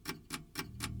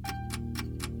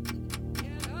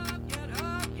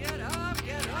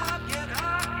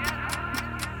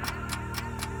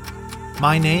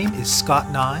My name is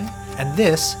Scott Nye, and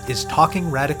this is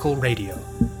Talking Radical Radio.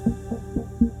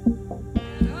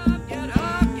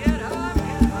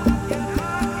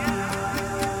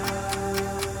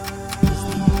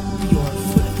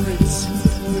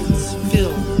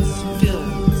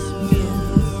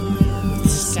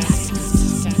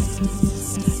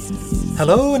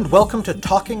 Hello and welcome to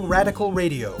Talking Radical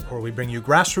Radio, where we bring you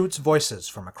grassroots voices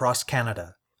from across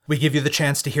Canada. We give you the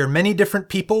chance to hear many different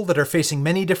people that are facing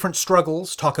many different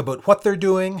struggles, talk about what they're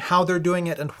doing, how they're doing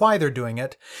it, and why they're doing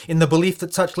it, in the belief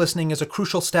that such listening is a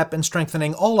crucial step in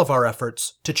strengthening all of our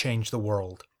efforts to change the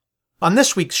world. On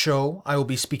this week's show, I will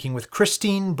be speaking with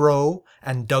Christine Breaux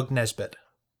and Doug Nesbitt.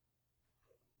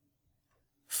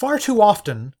 Far too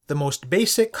often, the most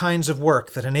basic kinds of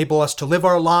work that enable us to live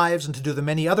our lives and to do the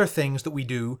many other things that we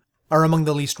do are among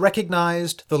the least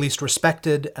recognized, the least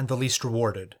respected, and the least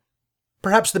rewarded.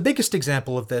 Perhaps the biggest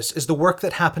example of this is the work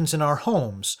that happens in our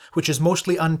homes, which is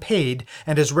mostly unpaid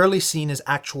and is rarely seen as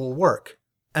actual work,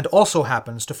 and also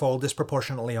happens to fall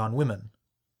disproportionately on women.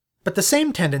 But the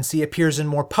same tendency appears in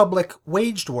more public,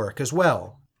 waged work as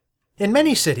well. In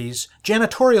many cities,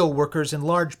 janitorial workers in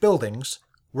large buildings,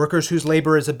 workers whose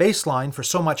labor is a baseline for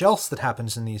so much else that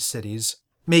happens in these cities,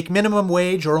 make minimum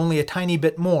wage or only a tiny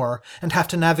bit more and have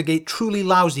to navigate truly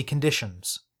lousy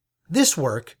conditions. This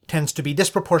work tends to be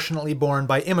disproportionately borne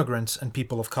by immigrants and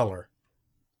people of color.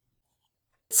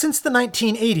 Since the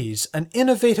 1980s, an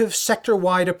innovative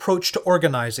sector-wide approach to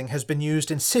organizing has been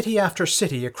used in city after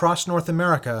city across North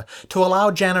America to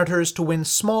allow janitors to win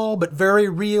small but very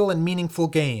real and meaningful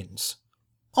gains.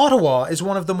 Ottawa is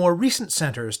one of the more recent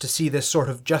centers to see this sort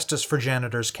of Justice for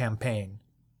Janitors campaign.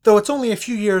 Though it's only a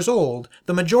few years old,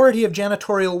 the majority of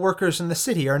janitorial workers in the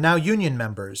city are now union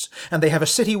members, and they have a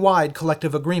city-wide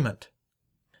collective agreement.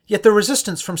 Yet the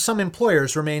resistance from some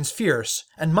employers remains fierce,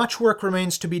 and much work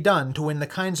remains to be done to win the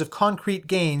kinds of concrete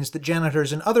gains that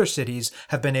janitors in other cities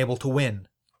have been able to win.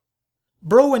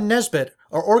 Breaux and Nesbitt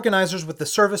are organizers with the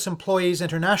Service Employees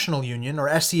International Union, or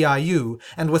SEIU,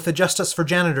 and with the Justice for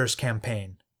Janitors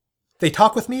campaign. They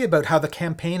talk with me about how the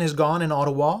campaign has gone in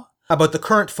Ottawa, about the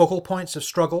current focal points of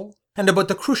struggle, and about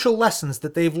the crucial lessons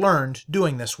that they've learned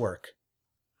doing this work.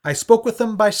 I spoke with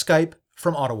them by Skype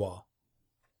from Ottawa.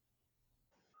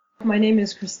 My name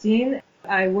is Christine.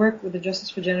 I work with the Justice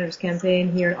for Janitors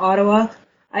campaign here in Ottawa.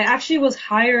 I actually was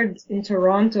hired in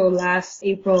Toronto last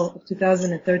April of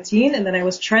 2013, and then I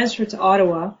was transferred to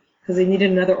Ottawa because they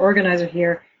needed another organizer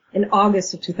here in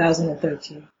August of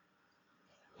 2013.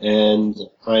 And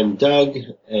I'm Doug,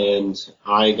 and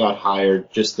I got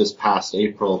hired just this past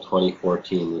April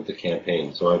 2014 with the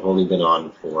campaign, so I've only been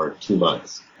on for 2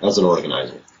 months as an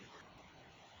organizer.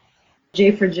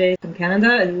 J4J from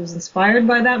Canada, it was inspired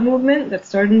by that movement that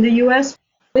started in the US.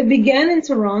 It began in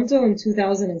Toronto in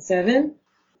 2007.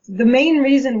 The main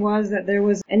reason was that there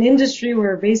was an industry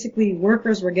where basically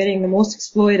workers were getting the most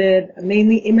exploited,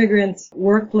 mainly immigrant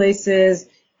workplaces,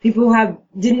 people who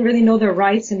didn't really know their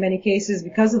rights in many cases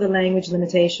because of the language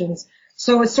limitations.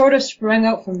 So it sort of sprang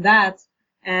out from that.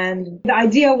 And the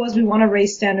idea was we want to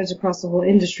raise standards across the whole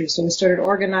industry. So we started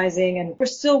organizing, and we're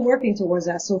still working towards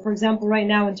that. So for example, right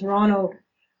now in Toronto,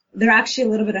 they're actually a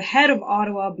little bit ahead of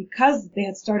Ottawa because they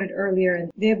had started earlier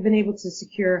and they have been able to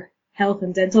secure health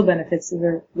and dental benefits in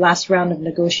their last round of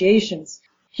negotiations.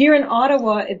 Here in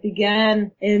Ottawa, it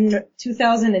began in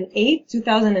 2008,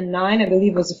 2009, I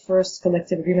believe was the first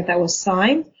collective agreement that was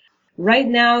signed. Right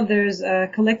now, there's a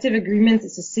collective agreement.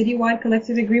 It's a citywide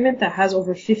collective agreement that has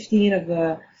over 15 of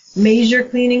the major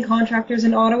cleaning contractors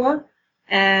in Ottawa.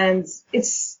 And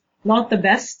it's not the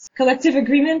best collective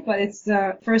agreement, but it's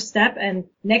the first step. And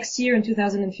next year in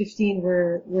 2015,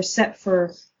 we're set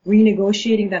for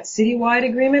renegotiating that citywide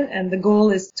agreement. And the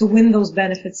goal is to win those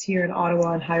benefits here in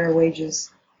Ottawa and higher wages.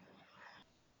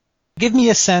 Give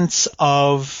me a sense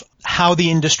of how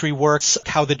the industry works,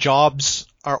 how the jobs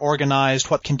are organized,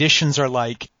 what conditions are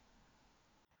like.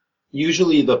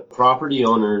 Usually the property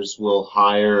owners will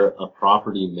hire a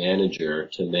property manager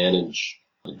to manage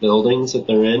the buildings that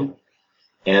they're in,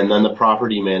 and then the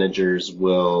property managers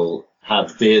will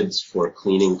have bids for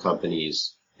cleaning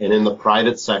companies. And in the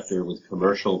private sector with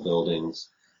commercial buildings,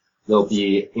 there'll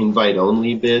be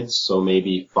invite-only bids, so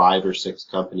maybe 5 or 6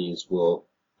 companies will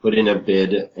put in a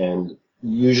bid, and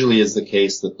usually is the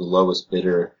case that the lowest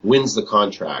bidder wins the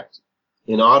contract.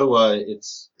 In Ottawa,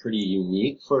 it's pretty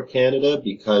unique for Canada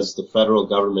because the federal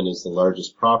government is the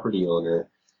largest property owner,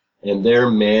 and they're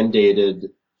mandated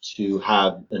to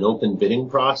have an open bidding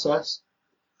process.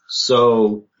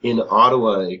 So in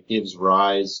Ottawa, it gives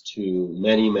rise to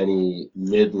many, many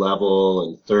mid-level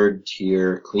and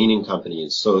third-tier cleaning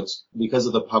companies. So it's because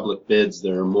of the public bids,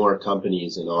 there are more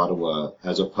companies in Ottawa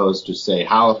as opposed to, say,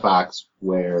 Halifax,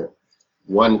 where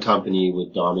one company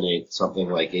would dominate something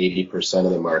like 80%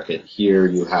 of the market. Here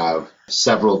you have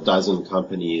several dozen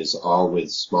companies, all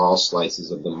with small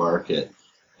slices of the market.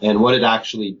 And what it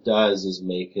actually does is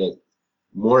make it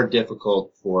more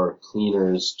difficult for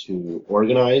cleaners to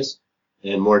organize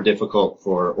and more difficult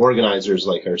for organizers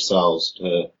like ourselves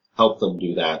to help them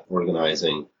do that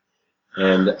organizing.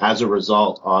 And as a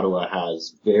result, Ottawa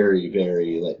has very,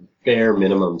 very bare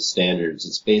minimum standards.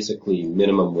 It's basically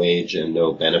minimum wage and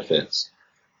no benefits.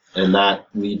 And that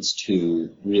leads to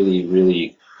really,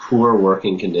 really poor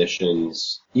working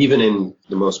conditions, even in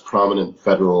the most prominent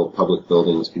federal public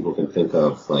buildings people can think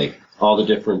of, like all the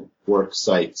different work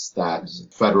sites that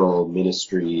federal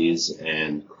ministries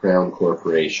and crown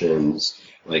corporations,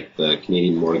 like the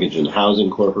Canadian Mortgage and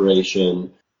Housing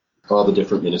Corporation, all the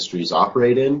different ministries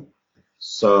operate in.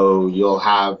 So you'll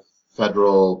have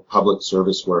federal public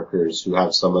service workers who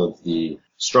have some of the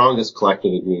strongest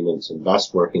collective agreements and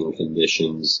best working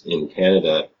conditions in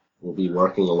Canada will be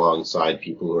working alongside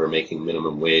people who are making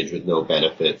minimum wage with no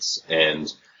benefits,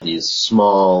 and these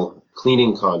small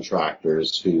cleaning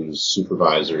contractors whose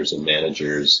supervisors and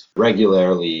managers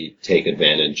regularly take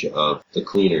advantage of the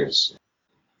cleaners.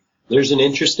 There's an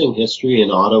interesting history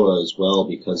in Ottawa as well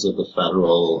because of the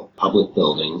federal public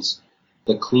buildings.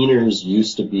 The cleaners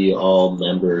used to be all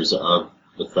members of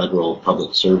the Federal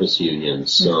Public Service Union.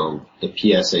 So the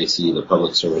PSAC, the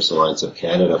Public Service Alliance of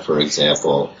Canada, for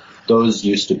example, those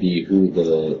used to be who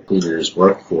the cleaners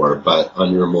worked for, but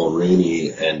under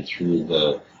Mulroney and through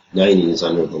the 90s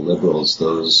under the Liberals,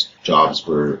 those jobs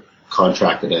were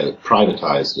contracted out,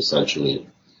 privatized essentially.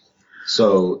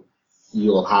 So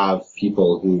you'll have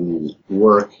people who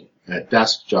work at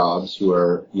desk jobs who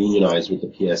are unionized with the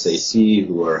PSAC,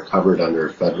 who are covered under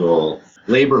federal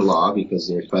labor law because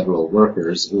they're federal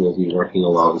workers, who will be working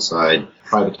alongside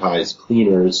privatized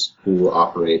cleaners who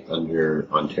operate under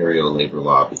Ontario labor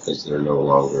law because they're no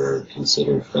longer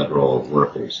considered federal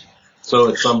workers. So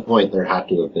at some point there had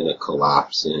to have been a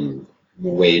collapse in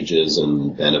wages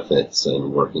and benefits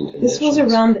and working conditions. This was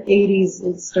around the 80s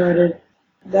it started.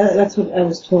 That's what I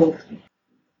was told.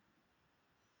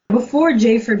 Before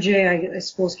J4J, I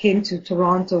suppose, came to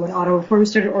Toronto and Ottawa, before we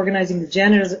started organizing the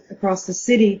janitors across the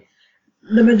city,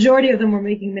 the majority of them were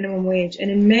making minimum wage. And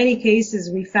in many cases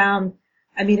we found,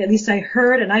 at least I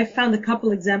heard, and I found a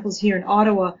couple examples here in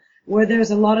Ottawa where there's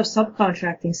a lot of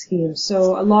subcontracting schemes.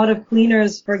 So a lot of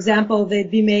cleaners, for example, they'd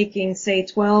be making, say,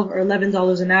 $12 or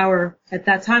 $11 an hour at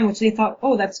that time, which they thought,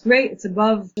 oh, that's great. It's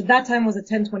above, at that time was a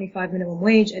 $10.25 minimum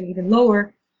wage and even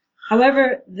lower.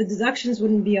 However, the deductions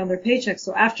wouldn't be on their paycheck.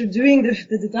 So after doing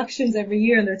the deductions every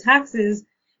year and their taxes,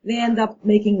 they end up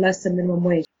making less than minimum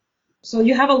wage. So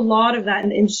you have a lot of that in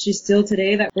the industry still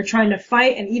today that we're trying to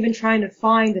fight and even trying to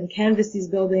find and canvass these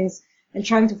buildings and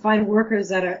trying to find workers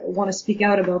that want to speak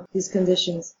out about these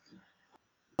conditions.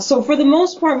 So for the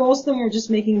most part, most of them were just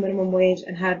making minimum wage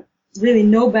and had really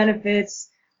no benefits,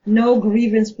 no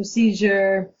grievance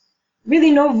procedure,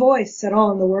 really no voice at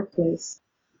all in the workplace.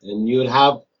 And you would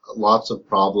have lots of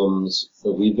problems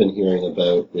that we've been hearing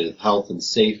about with health and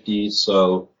safety.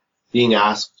 So being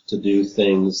asked to do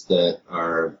things that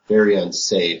are very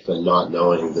unsafe and not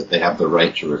knowing that they have the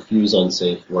right to refuse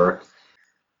unsafe work.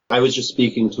 I was just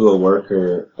speaking to a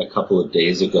worker a couple of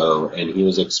days ago, and he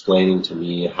was explaining to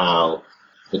me how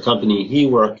the company he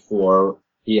worked for,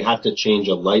 he had to change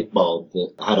a light bulb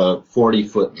that had a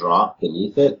 40-foot drop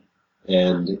beneath it,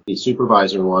 and the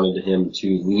supervisor wanted him to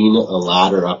lean a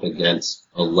ladder up against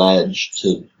a ledge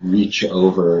to reach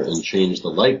over and change the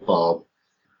light bulb.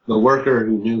 The worker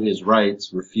who knew his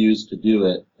rights refused to do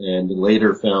it and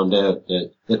later found out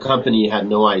that the company had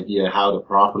no idea how to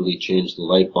properly change the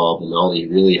light bulb, and all he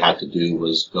really had to do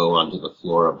was go onto the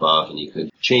floor above and he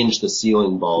could change the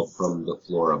ceiling bulb from the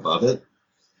floor above it.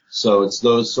 So it's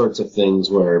those sorts of things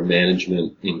where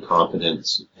management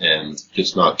incompetence and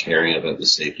just not caring about the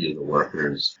safety of the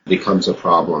workers becomes a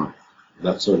problem.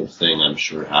 That sort of thing, I'm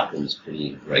sure, happens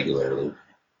pretty regularly.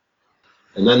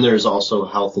 And then there's also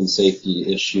health and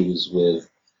safety issues with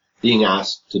being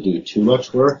asked to do too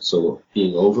much work, so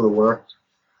being overworked,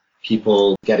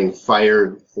 people getting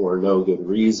fired for no good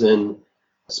reason,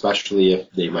 especially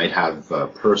if they might have a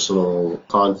personal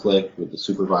conflict with the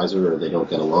supervisor or they don't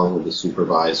get along with the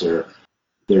supervisor.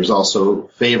 There's also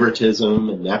favoritism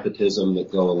and nepotism that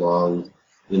go along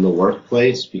in the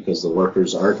workplace because the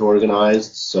workers aren't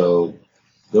organized, so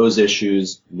Those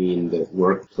issues mean that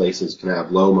workplaces can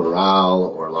have low morale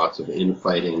or lots of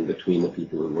infighting between the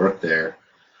people who work there.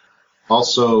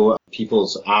 Also,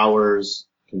 people's hours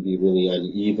can be really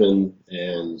uneven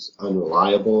and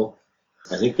unreliable.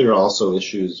 I think there are also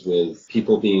issues with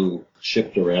people being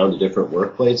shipped around to different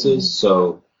workplaces,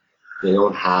 so they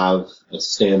don't have a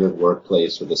standard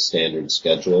workplace with a standard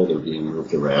schedule. They're being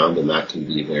moved around, and that can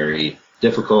be very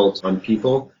difficult on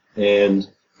people. And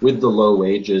with the low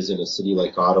wages in a city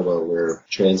like Ottawa, where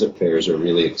transit fares are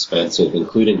really expensive,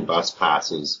 including bus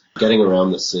passes, getting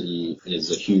around the city is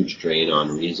a huge drain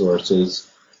on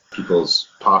resources. People's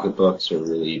pocketbooks are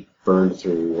really burned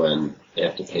through when they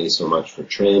have to pay so much for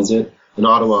transit. And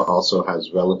Ottawa also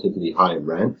has relatively high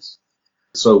rents.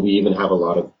 So we even have a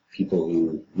lot of people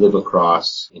who live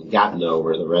across in Gatineau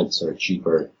where the rents are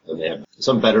cheaper and they have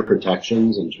some better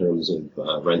protections in terms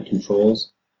of rent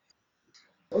controls.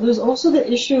 Well, there's also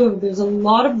the issue of there's a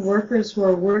lot of workers who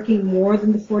are working more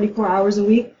than the 44 hours a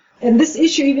week. And this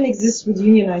issue even exists with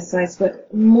unionized sites,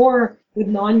 but more with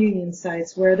non-union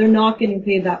sites where they're not getting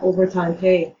paid that overtime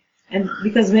pay. And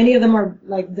because many of them are,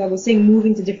 like I was saying,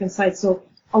 moving to different sites. So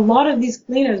a lot of these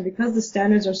cleaners, because the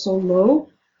standards are so low,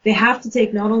 they have to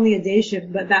take not only a day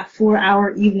shift, but that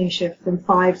 4-hour evening shift from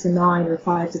 5 to 9 or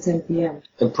 5 to 10 p.m.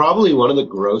 And probably one of the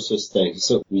grossest things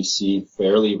that we see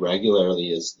fairly regularly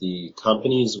is the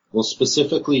companies will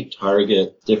specifically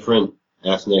target different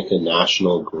ethnic and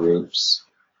national groups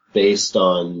based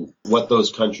on what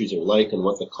those countries are like and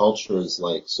what the culture is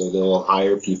like. So they'll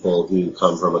hire people who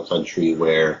come from a country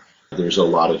where there's a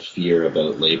lot of fear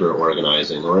about labor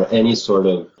organizing or any sort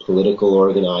of political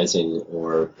organizing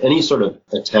or any sort of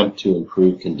attempt to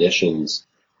improve conditions.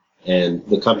 And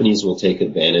the companies will take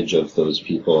advantage of those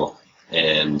people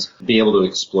and be able to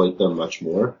exploit them much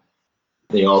more.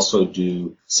 They also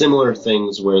do similar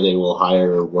things where they will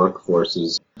hire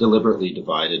workforces deliberately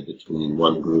divided between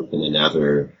one group and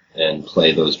another and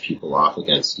play those people off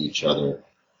against each other.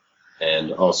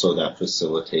 And also that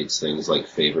facilitates things like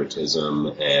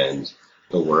favoritism, and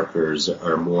the workers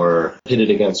are more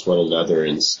pitted against one another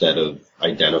instead of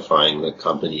identifying the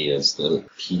company as the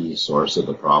key source of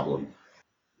the problem.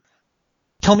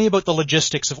 Tell me about the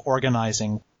logistics of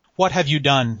organizing. What have you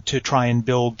done to try and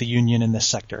build the union in this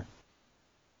sector?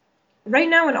 Right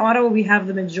now in Ottawa, we have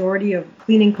the majority of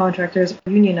cleaning contractors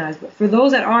unionized. But for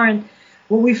those that aren't,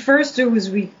 what we first do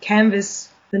is we canvass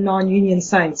the non-union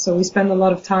sites. So we spend a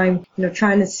lot of time,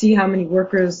 trying to see how many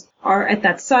workers are at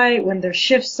that site, when their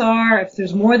shifts are, if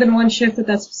there's more than one shift at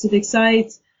that specific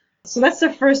site. So that's the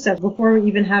first step before we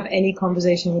even have any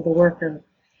conversation with the worker.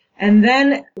 And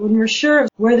then when we're sure of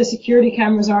where the security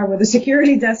cameras are, where the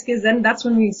security desk is, then that's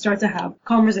when we start to have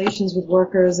conversations with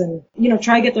workers and,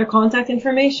 try to get their contact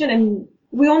information. And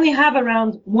we only have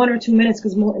around 1 or 2 minutes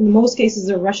because in most cases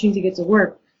they're rushing to get to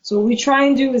work. So what we try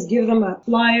and do is give them a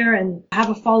flyer and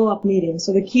have a follow-up meeting.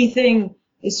 So the key thing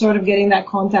is sort of getting that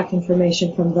contact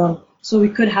information from them so we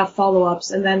could have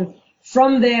follow-ups. And then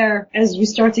from there, as we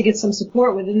start to get some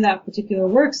support within that particular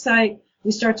work site, we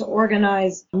start to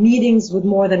organize meetings with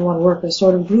more than one worker,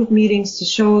 sort of group meetings to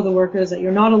show the workers that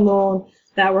you're not alone,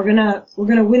 that we're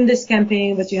gonna win this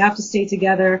campaign, but you have to stay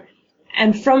together.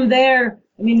 And from there,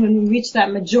 when we reach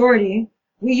that majority,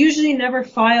 we usually never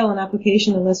file an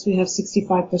application unless we have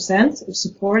 65% of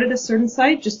support at a certain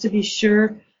site, just to be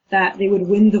sure that they would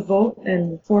win the vote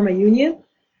and form a union.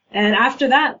 And after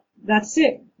that, that's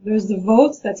it. There's the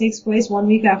vote that takes place 1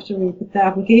 week after we put the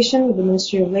application with the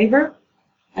Ministry of Labor.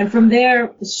 And from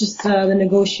there, it's just the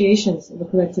negotiations of the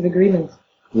collective agreement.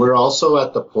 We're also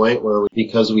at the point where,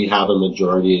 because we have a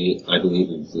majority, I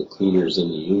believe, of the cleaners in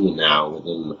the union now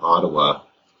within Ottawa,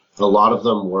 a lot of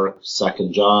them work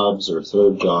second jobs or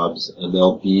third jobs, and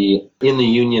they'll be in the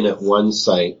union at one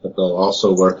site, but they'll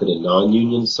also work at a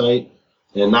non-union site.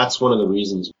 And that's one of the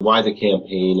reasons why the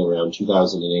campaign around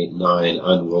 2008-9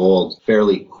 unrolled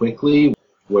fairly quickly,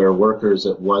 where workers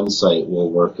at one site will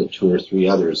work at 2 or 3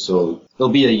 others. So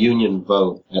there'll be a union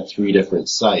vote at 3 different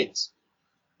sites.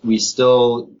 We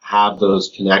still have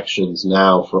those connections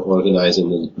now for organizing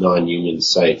the non-union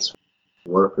sites.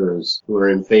 Workers who are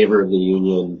in favor of the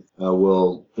union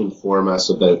will inform us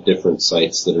about different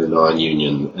sites that are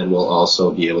non-union, and will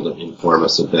also be able to inform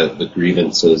us about the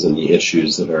grievances and the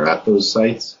issues that are at those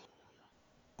sites.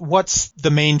 What's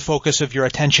the main focus of your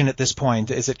attention at this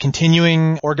point? Is it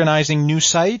continuing organizing new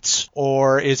sites,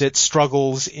 or is it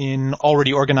struggles in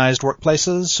already organized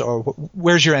workplaces, or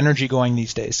where's your energy going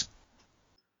these days?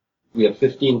 We have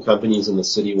 15 companies in the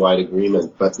citywide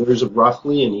agreement, but there's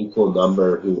roughly an equal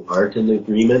number who aren't in the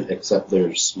agreement, except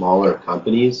they're smaller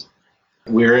companies.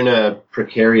 We're in a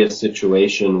precarious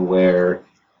situation where,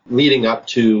 leading up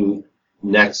to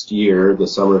next year, the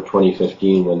summer of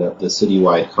 2015, when the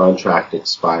citywide contract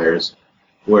expires,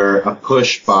 where a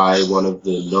push by one of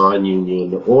the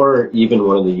non-union or even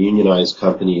one of the unionized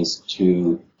companies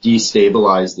to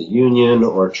destabilize the union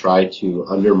or try to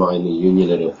undermine the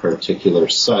union at a particular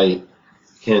site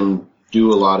can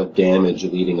do a lot of damage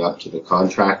leading up to the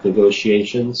contract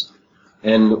negotiations.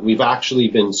 And we've actually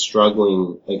been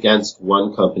struggling against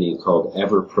one company called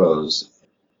EverPros.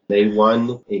 They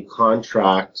won a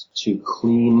contract to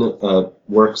clean a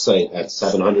worksite at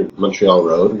 700 Montreal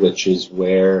Road, which is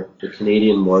where the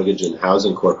Canadian Mortgage and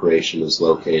Housing Corporation is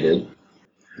located.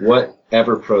 What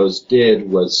EverPros did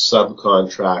was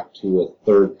subcontract to a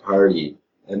third party.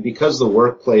 And because the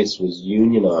workplace was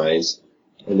unionized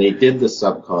and they did the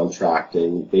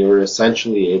subcontracting, they were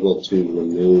essentially able to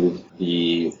remove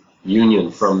the union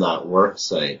from that work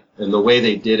site. And the way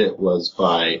they did it was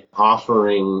by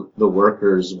offering the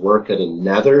workers work at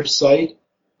another site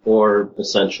or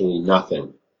essentially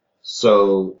nothing.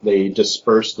 So they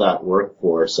dispersed that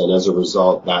workforce, and as a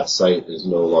result, that site is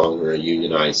no longer a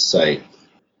unionized site.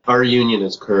 Our union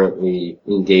is currently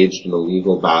engaged in a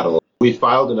legal battle. We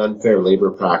filed an unfair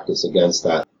labor practice against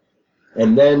that.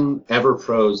 And then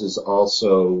EverPros is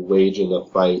also waging a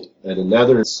fight at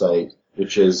another site,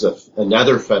 which is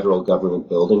another federal government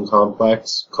building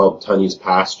complex called Tunney's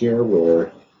Pasture,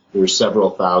 where there are several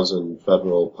thousand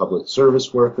federal public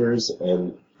service workers.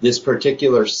 And this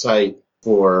particular site,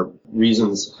 for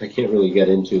reasons I can't really get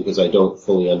into because I don't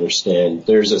fully understand,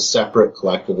 there's a separate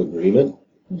collective agreement.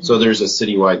 Mm-hmm. So there's a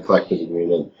citywide collective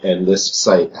agreement, and this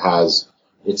site has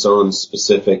its own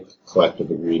specific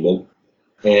collective agreement.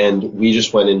 And we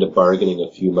just went into bargaining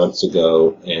a few months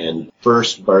ago, and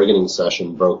first bargaining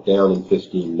session broke down in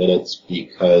 15 minutes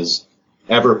because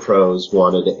EverPros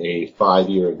wanted a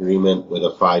 5-year agreement with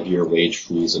a 5-year wage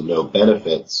freeze and no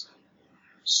benefits.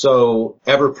 So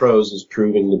EverPros is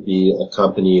proving to be a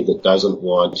company that doesn't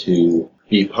want to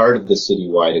be part of the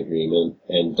citywide agreement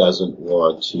and doesn't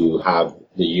want to have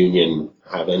the union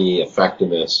have any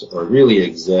effectiveness or really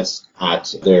exist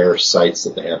at their sites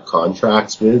that they have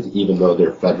contracts with, even though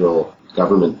they're federal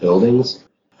government buildings.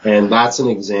 And that's an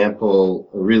example,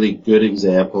 a really good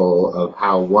example of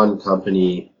how one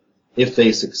company, if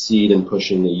they succeed in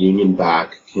pushing the union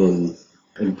back, can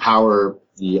empower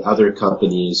the other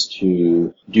companies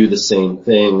to do the same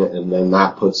thing, and then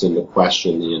that puts into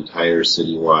question the entire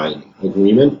citywide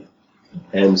agreement.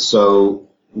 And so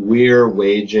we're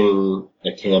waging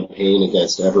a campaign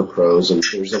against EverPros, and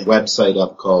there's a website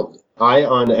up called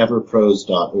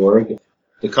eyeoneverpros.org.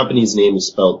 The company's name is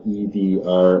spelled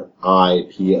EVRIPOS.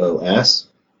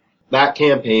 That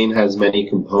campaign has many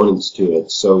components to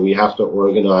it, so we have to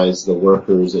organize the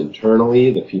workers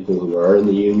internally, the people who are in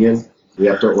the union. We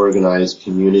have to organize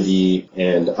community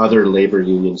and other labor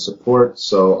union support,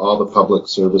 so all the public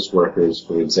service workers,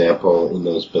 for example, in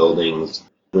those buildings,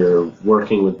 we're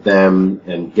working with them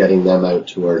and getting them out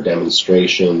to our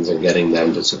demonstrations and getting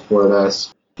them to support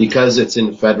us. Because it's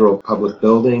in federal public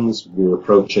buildings, we're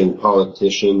approaching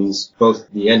politicians,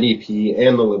 both the NDP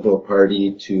and the Liberal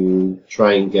Party, to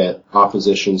try and get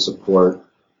opposition support.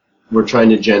 We're trying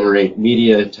to generate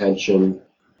media attention.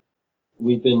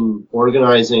 We've been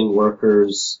organizing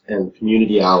workers and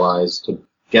community allies to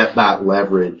get that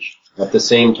leverage. At the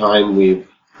same time, we've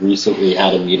recently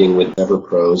had a meeting with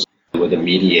EverPros with a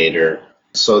mediator.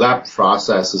 So that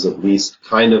process is at least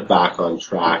kind of back on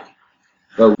track.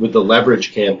 But with the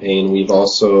leverage campaign, we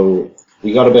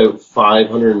got about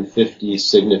 550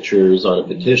 signatures on a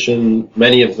petition,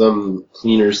 many of them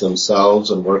cleaners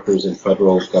themselves and workers in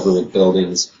federal government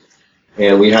buildings.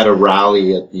 And we had a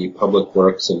rally at the Public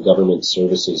Works and Government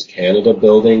Services Canada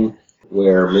building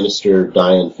where Minister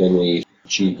Dianne Finley,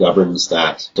 she governs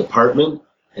that department.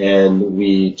 And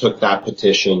we took that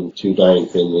petition to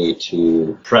Dianne Finley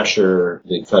to pressure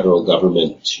the federal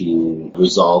government to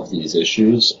resolve these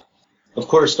issues. Of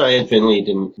course, Dianne Finley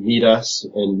didn't meet us,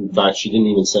 and in fact, she didn't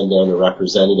even send down a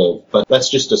representative, but that's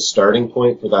just a starting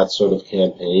point for that sort of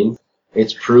campaign.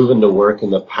 It's proven to work in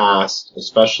the past,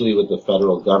 especially with the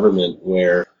federal government,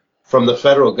 where from the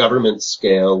federal government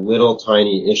scale, little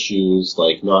tiny issues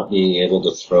like not being able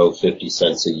to throw 50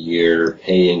 cents a year,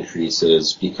 pay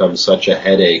increases, become such a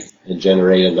headache and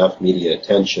generate enough media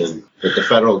attention that the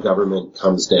federal government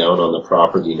comes down on the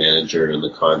property manager and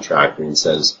the contractor and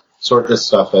says, sort this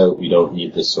stuff out, we don't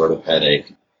need this sort of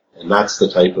headache. And that's the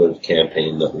type of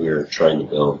campaign that we're trying to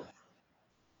build.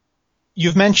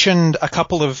 You've mentioned a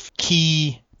couple of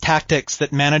key tactics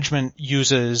that management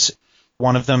uses.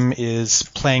 One of them is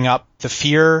playing up the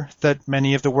fear that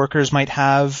many of the workers might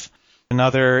have.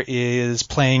 Another is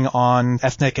playing on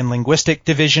ethnic and linguistic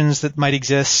divisions that might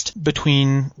exist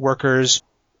between workers.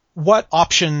 What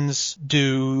options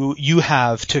do you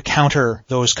have to counter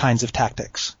those kinds of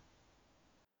tactics?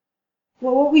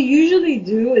 Well, what we usually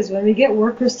do is when we get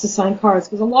workers to sign cards,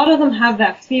 because a lot of them have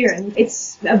that fear, and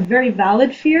it's a very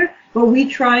valid fear, but we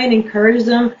try and encourage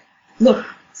them, look,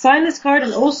 sign this card,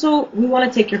 and also we want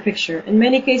to take your picture. In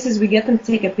many cases, we get them to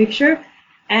take a picture,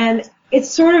 and it's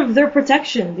sort of their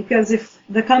protection, because if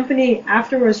the company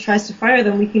afterwards tries to fire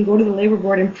them, we can go to the labor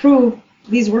board and prove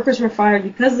these workers were fired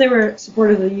because they were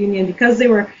supportive of the union, because they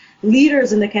were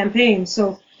leaders in the campaign.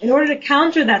 So in order to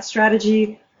counter that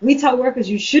strategy, we tell workers,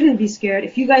 you shouldn't be scared.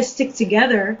 If you guys stick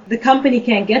together, the company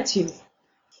can't get to you.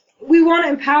 We want to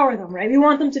empower them, right? We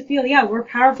want them to feel, yeah, we're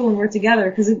powerful and we're together,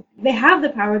 because they have the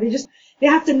power. They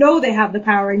have to know they have the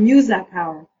power and use that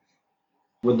power.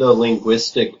 With the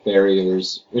linguistic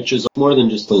barriers, which is more than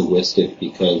just linguistic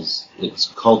because it's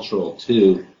cultural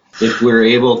too, if we're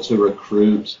able to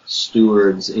recruit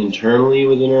stewards internally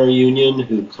within our union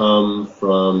who come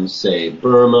from, say,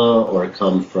 Burma, or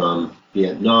come from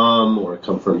Vietnam, or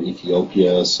come from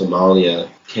Ethiopia, Somalia,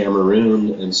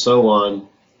 Cameroon, and so on,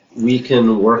 we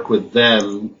can work with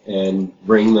them and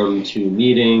bring them to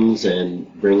meetings and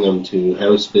bring them to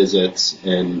house visits,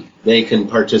 and they can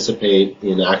participate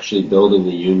in actually building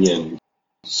the union.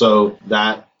 So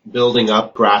that building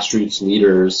up grassroots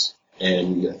leaders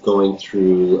and going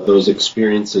through those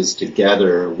experiences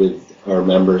together with our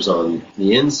members on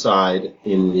the inside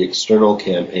in the external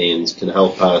campaigns can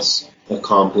help us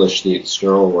accomplish the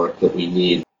external work that we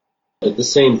need. At the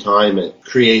same time, it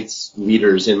creates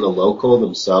leaders in the local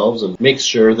themselves and makes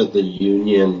sure that the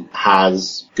union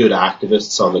has good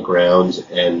activists on the ground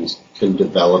and can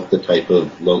develop the type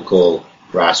of local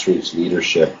grassroots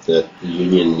leadership that the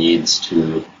union needs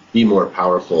to be more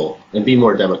powerful and be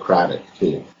more democratic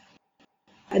too.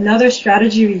 Another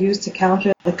strategy we use to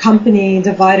counter the company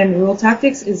divide and rule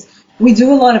tactics is we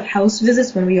do a lot of house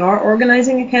visits when we are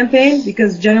organizing a campaign,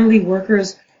 because generally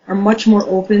workers are much more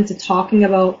open to talking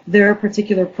about their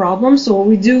particular problem. So what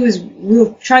we do is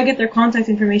we'll try to get their contact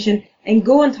information and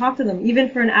go and talk to them, even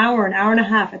for an hour and a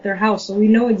half at their house, so we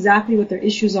know exactly what their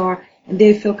issues are and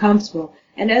they feel comfortable.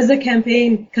 And as the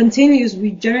campaign continues,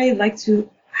 we generally like to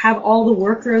have all the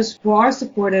workers who are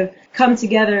supportive come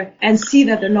together and see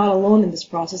that they're not alone in this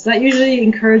process. That usually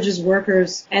encourages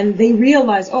workers, and they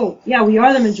realize, oh, yeah, we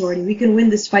are the majority. We can win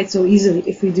this fight so easily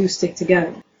if we do stick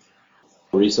together.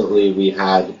 Recently, we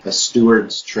had a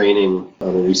stewards training on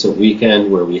a recent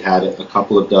weekend where we had a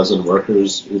couple of dozen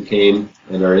workers who came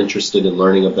and are interested in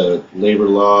learning about labor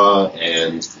law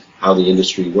and how the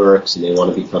industry works, and they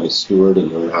want to become a steward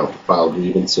and learn how to file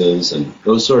grievances and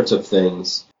those sorts of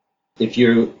things. If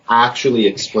you actually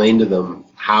explain to them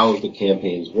how the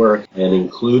campaigns work and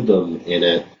include them in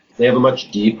it, they have a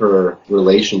much deeper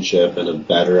relationship and a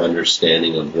better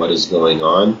understanding of what is going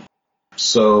on.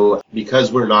 So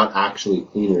because we're not actually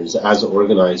cleaners, as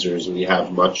organizers, we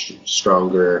have much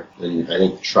stronger and I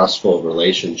think trustful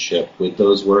relationship with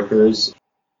those workers.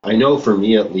 I know for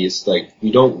me at least, like,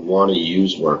 we don't want to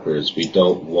use workers. We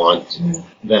don't want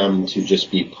them to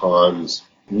just be pawns.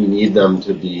 We need them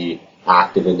to be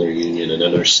active in their union and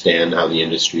understand how the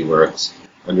industry works,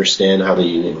 understand how the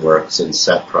union works, and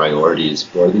set priorities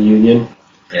for the union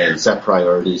and set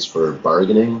priorities for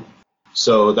bargaining.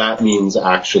 So that means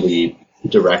actually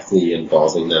directly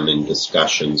involving them in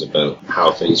discussions about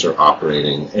how things are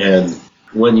operating. And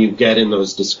when you get in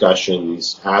those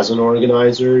discussions as an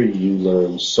organizer, you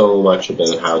learn so much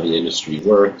about how the industry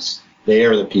works. They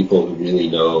are the people who really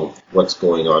know what's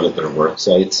going on at their work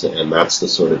sites, and that's the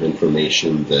sort of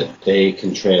information that they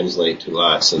can translate to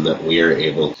us and that we are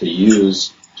able to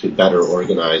use to better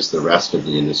organize the rest of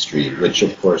the industry, which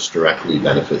of course directly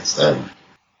benefits them.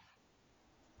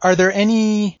 Are there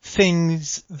any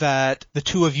things that the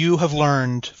two of you have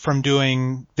learned from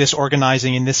doing this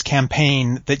organizing in this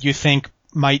campaign that you think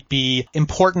might be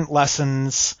important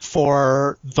lessons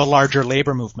for the larger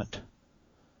labor movement?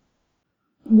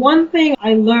 One thing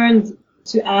I learned,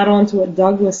 to add on to what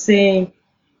Doug was saying,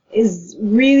 is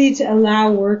really to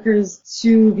allow workers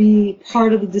to be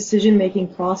part of the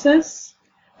decision-making process.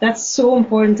 That's so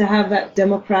important, to have that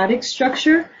democratic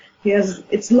structure, because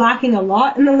it's lacking a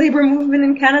lot in the labor movement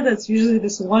in Canada. It's usually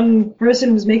this one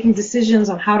person who's making decisions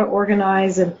on how to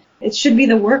organize, and it should be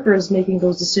the workers making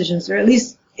those decisions, or at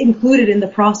least included in the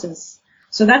process.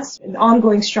 So that's an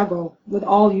ongoing struggle with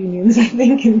all unions, I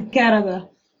think, in Canada.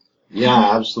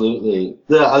 Yeah, absolutely.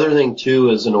 The other thing, too,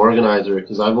 as an organizer,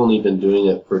 because I've only been doing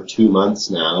it for 2 months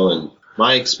now, and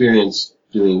my experience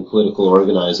doing political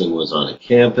organizing was on a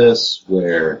campus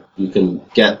where you can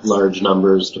get large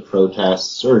numbers to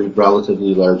protests, or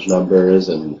relatively large numbers,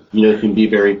 and you can be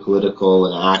very political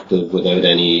and active without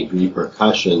any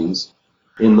repercussions.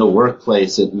 In the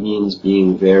workplace, it means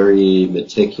being very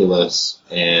meticulous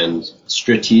and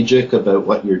strategic about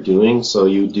what you're doing. So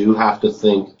you do have to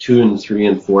think 2 and 3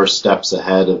 and 4 steps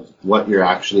ahead of what you're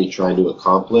actually trying to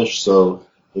accomplish. So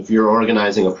if you're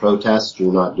organizing a protest,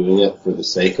 you're not doing it for the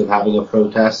sake of having a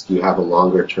protest. You have a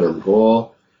longer term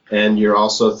goal. And you're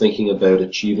also thinking about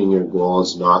achieving your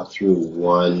goals not through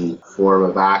one form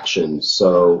of action.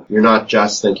 So you're not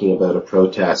just thinking about a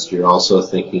protest, you're also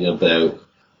thinking about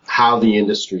how the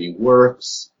industry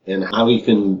works and how we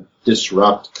can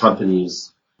disrupt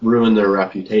companies, ruin their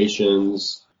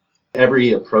reputations.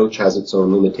 Every approach has its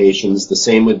own limitations. The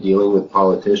same with dealing with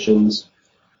politicians.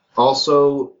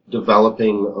 Also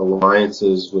developing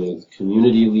alliances with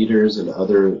community leaders and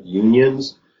other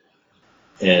unions.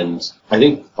 And I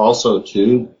think also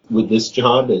too, with this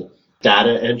job,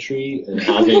 data entry and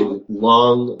having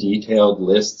long, detailed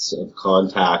lists of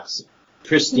contacts.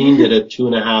 Christine did a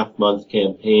 2.5-month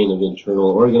campaign of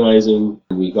internal organizing.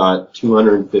 We got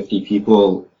 250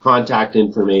 people contact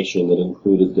information that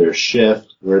included their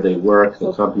shift, where they work,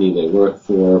 the company they work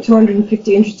for.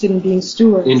 250 interested in being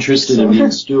stewards.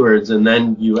 And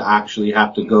then you actually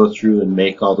have to go through and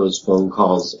make all those phone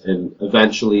calls and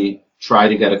eventually try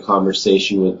to get a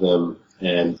conversation with them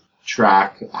and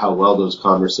track how well those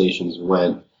conversations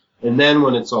went. And then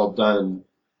when it's all done,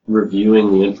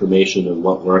 reviewing the information and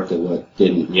what worked and what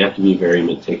didn't. You have to be very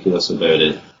meticulous about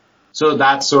it. So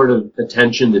that sort of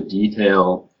attention to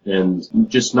detail and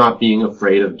just not being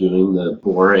afraid of doing the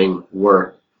boring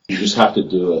work. You just have to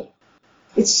do it.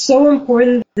 It's so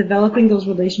important developing those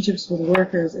relationships with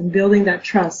workers and building that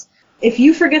trust. If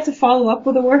you forget to follow up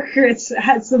with a worker, it's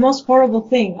the most horrible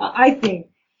thing, I think.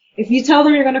 If you tell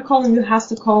them you're going to call them, you have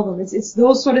to call them. It's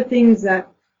those sort of things that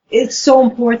it's so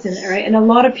important, right? And a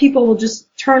lot of people will just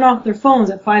turn off their phones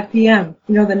at 5 p.m.,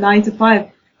 the 9 to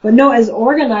 5. But no, as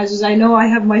organizers, I know I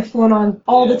have my phone on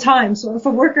all the time. So if a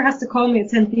worker has to call me at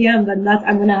 10 p.m., then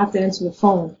I'm going to have to answer the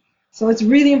phone. So it's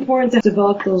really important to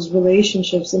develop those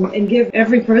relationships and give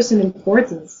every person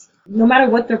importance, no matter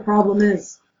what their problem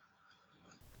is.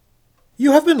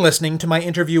 You have been listening to my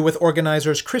interview with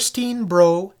organizers Christine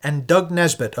Brault and Doug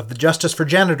Nesbitt of the Justice for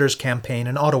Janitors campaign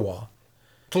in Ottawa.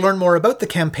 To learn more about the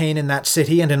campaign in that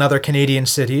city and in other Canadian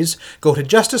cities, go to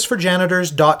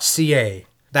justiceforjanitors.ca.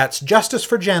 That's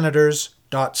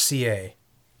justiceforjanitors.ca.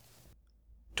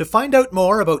 To find out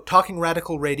more about Talking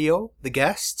Radical Radio, the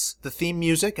guests, the theme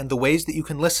music, and the ways that you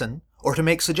can listen, or to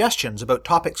make suggestions about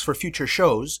topics for future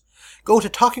shows, go to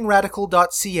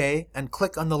talkingradical.ca and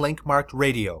click on the link marked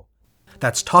Radio.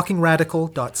 That's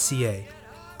talkingradical.ca.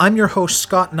 I'm your host,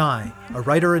 Scott Nye, a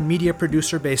writer and media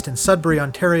producer based in Sudbury,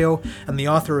 Ontario, and the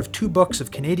author of 2 books of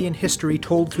Canadian history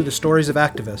told through the stories of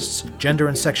activists, Gender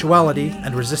and Sexuality,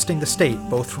 and Resisting the State,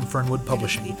 both from Fernwood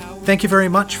Publishing. Thank you very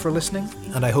much for listening,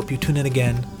 and I hope you tune in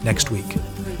again next week.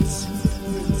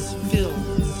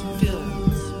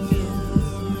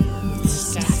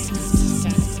 Static.